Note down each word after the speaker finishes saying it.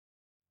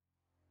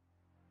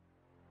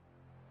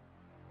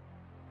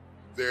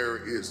There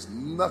is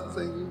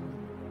nothing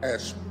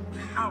as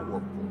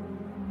powerful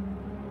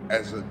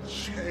as a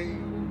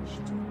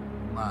changed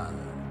mind.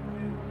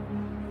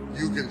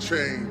 You can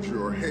change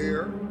your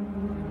hair,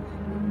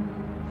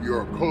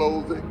 your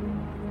clothing,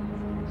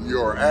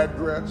 your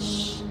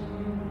address,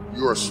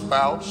 your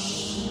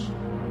spouse,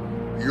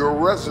 your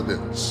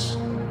residence.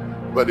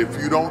 But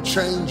if you don't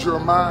change your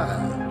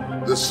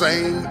mind, the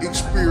same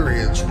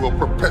experience will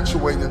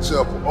perpetuate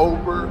itself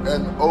over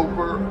and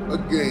over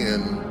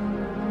again,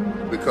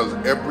 because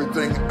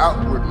everything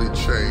outwardly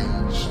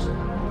changed,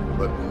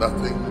 but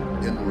nothing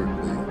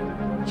inwardly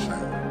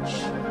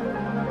changed.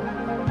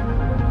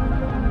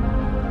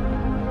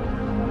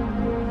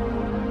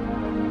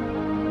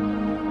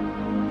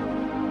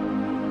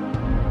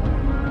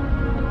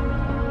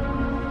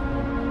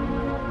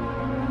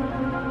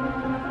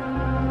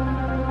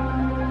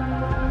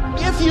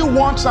 If you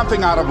want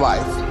something out of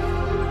life,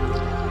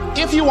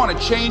 if you want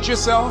to change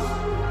yourself,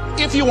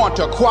 if you want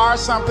to acquire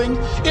something,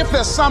 if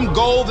there's some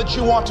goal that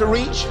you want to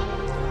reach,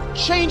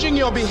 changing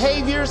your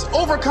behaviors,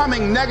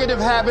 overcoming negative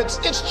habits,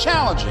 it's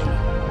challenging.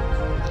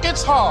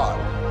 It's hard.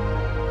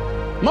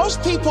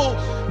 Most people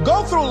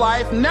go through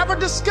life never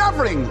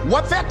discovering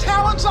what their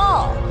talents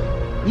are.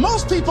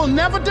 Most people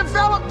never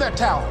develop their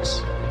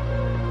talents.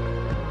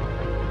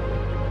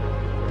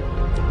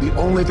 The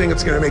only thing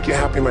that's going to make you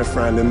happy, my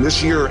friend, in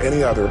this year or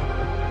any other,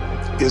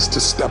 is to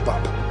step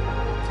up.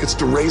 It's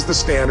to raise the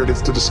standard.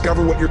 It's to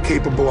discover what you're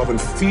capable of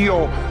and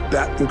feel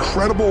that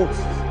incredible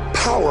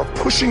power of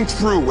pushing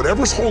through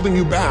whatever's holding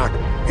you back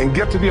and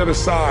get to the other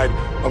side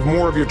of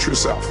more of your true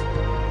self.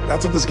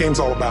 That's what this game's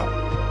all about.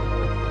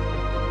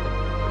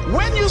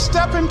 When you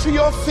step into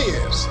your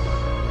fears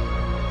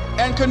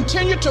and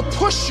continue to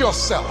push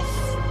yourself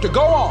to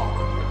go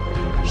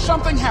on,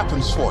 something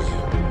happens for you.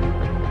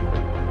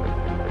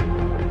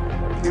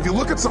 If you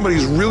look at somebody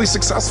who's really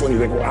successful and you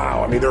think,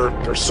 wow, I mean,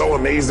 they're so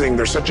amazing,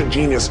 they're such a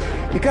genius,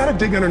 you gotta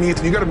dig underneath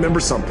and you gotta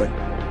remember something.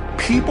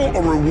 People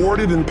are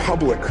rewarded in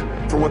public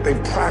for what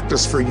they've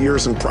practiced for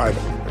years in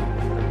private.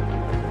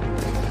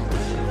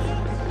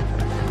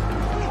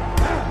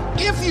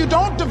 If you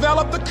don't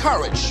develop the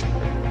courage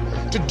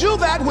to do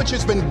that which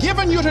has been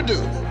given you to do,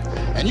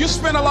 and you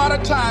spend a lot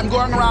of time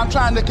going around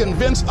trying to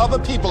convince other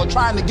people or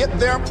trying to get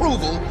their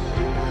approval,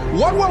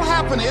 what will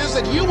happen is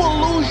that you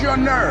will lose your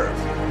nerve.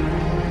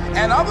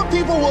 And other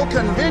people will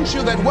convince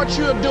you that what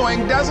you're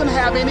doing doesn't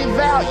have any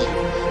value,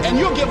 and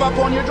you'll give up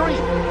on your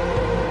dream.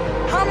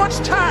 How much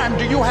time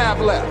do you have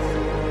left?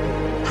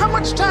 How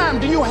much time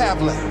do you have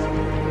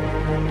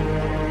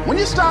left? When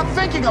you start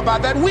thinking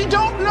about that, we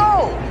don't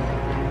know.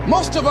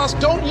 Most of us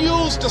don't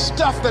use the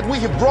stuff that we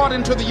have brought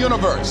into the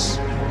universe.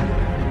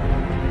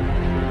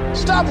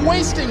 Stop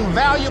wasting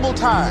valuable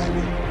time.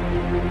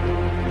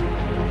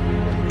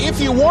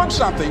 If you want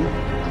something,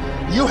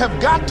 you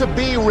have got to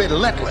be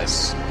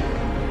relentless.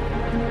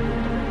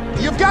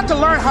 You've got to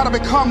learn how to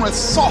become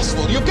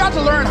resourceful. You've got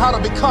to learn how to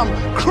become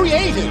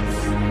creative.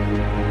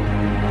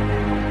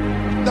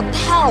 The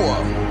power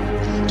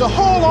to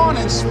hold on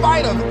in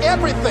spite of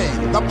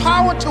everything, the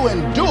power to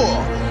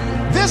endure.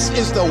 This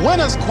is the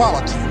winner's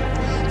quality.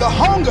 The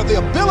hunger, the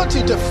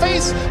ability to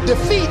face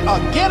defeat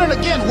again and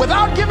again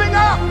without giving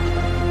up.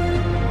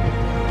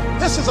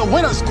 This is a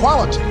winner's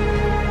quality.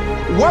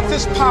 What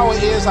this power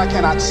is, I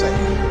cannot say.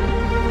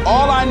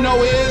 All I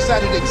know is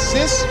that it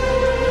exists,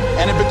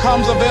 and it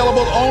becomes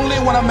available only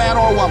when a man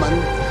or a woman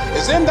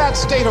is in that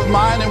state of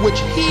mind in which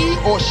he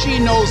or she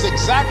knows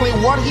exactly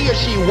what he or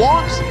she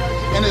wants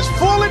and is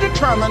fully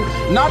determined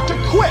not to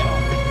quit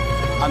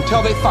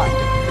until they find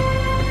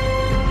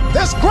it.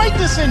 There's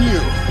greatness in you,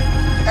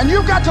 and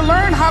you've got to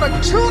learn how to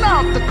tune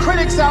out the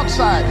critics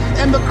outside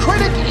and the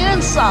critic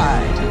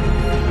inside.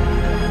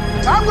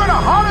 So I'm going to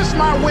harness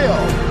my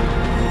will,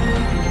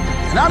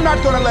 and I'm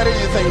not going to let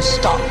anything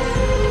stop me.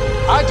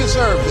 I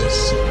deserve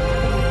this.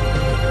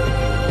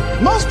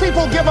 Most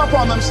people give up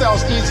on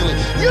themselves easily.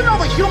 You know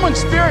the human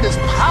spirit is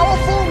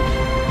powerful.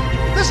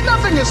 There's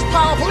nothing as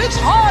powerful. It's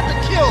hard to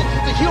kill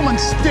the human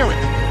spirit.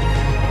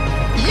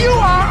 You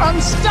are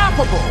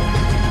unstoppable.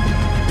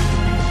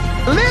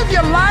 Live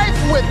your life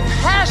with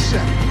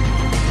passion,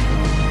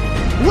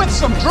 with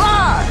some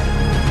drive.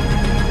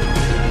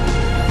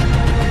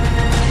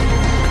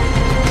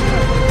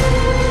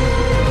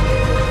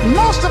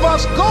 Most of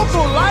us go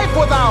through life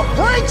with our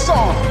brakes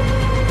on,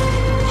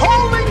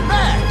 holding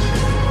back.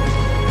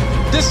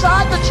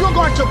 Decide that you're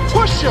going to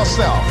push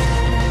yourself.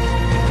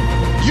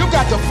 You've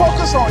got to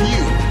focus on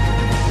you.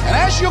 And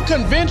as you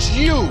convince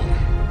you,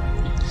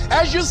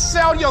 as you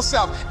sell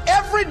yourself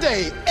every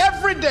day,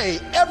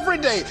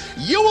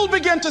 you will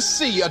begin to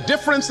see a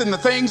difference in the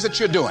things that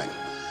you're doing.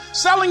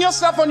 Selling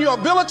yourself on your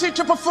ability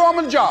to perform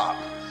a job,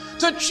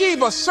 to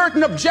achieve a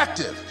certain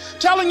objective.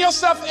 Telling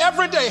yourself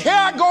every day, here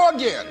I go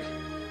again.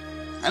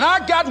 And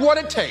I got what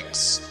it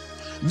takes.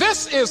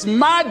 This is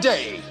my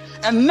day.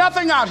 And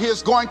nothing out here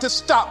is going to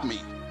stop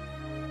me.